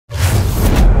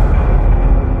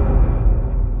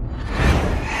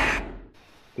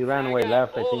He ran away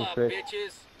left, I think, Chris.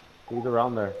 He's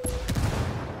around there.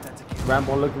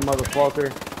 Rambo looking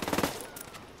motherfucker.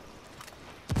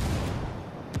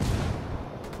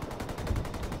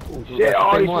 Oh, shit,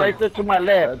 oh, he's right there to my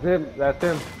left. That's him, that's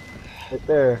him. Right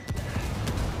there.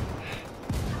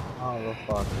 Oh, the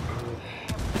fuck.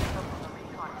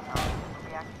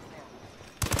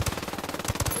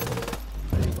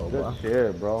 There you go, Good bro.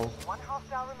 shit, bro. One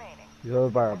hostile remaining. He's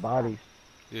over by our bodies.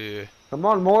 Yeah. Come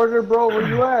on, Mortar, bro. Where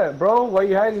you at, bro? Why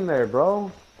you hiding there,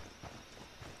 bro?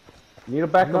 You need to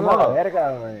back him up.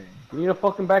 You need to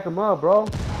fucking back him up, bro.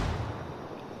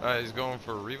 He's going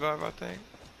for a revive, I think.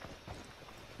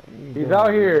 He's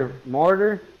out here,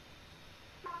 Mortar.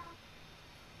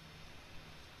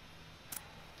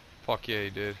 Fuck yeah, he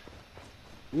did.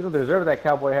 You don't deserve that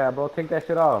cowboy hat, bro. Take that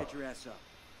shit off. Get your ass up.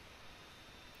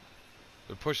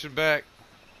 They're pushing back.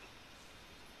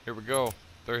 Here we go.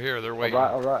 They're here. They're waiting.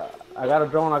 All right. I got a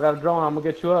drone. I'm gonna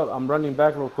get you up. I'm running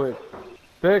back real quick.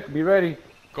 Sick, be ready.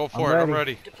 Go for it. I'm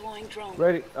ready. Deploying drone.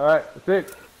 Ready. All right, sick.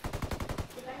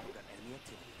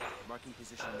 Marking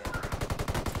position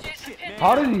there.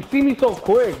 How did he see me so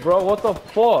quick, bro? What the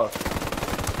fuck?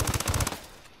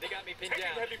 They got me pinned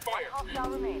down. One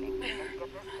hostile remaining. Let's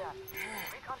get this done.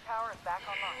 Recon tower is back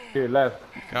online. Here, left.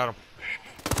 Got him.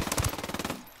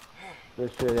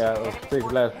 This shit, yeah. Six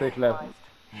left. Great job.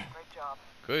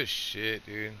 Good shit,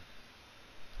 dude.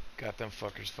 Got them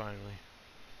fuckers finally.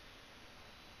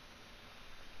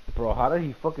 Bro, how did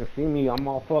he fucking see me? I'm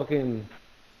all fucking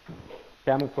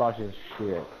camouflage and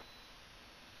shit.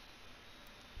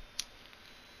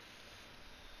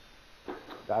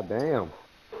 God damn.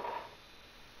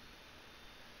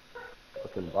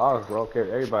 Fucking boss, bro.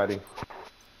 Carry everybody.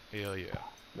 Hell yeah.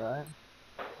 Right?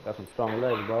 Got some strong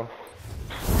legs, bro.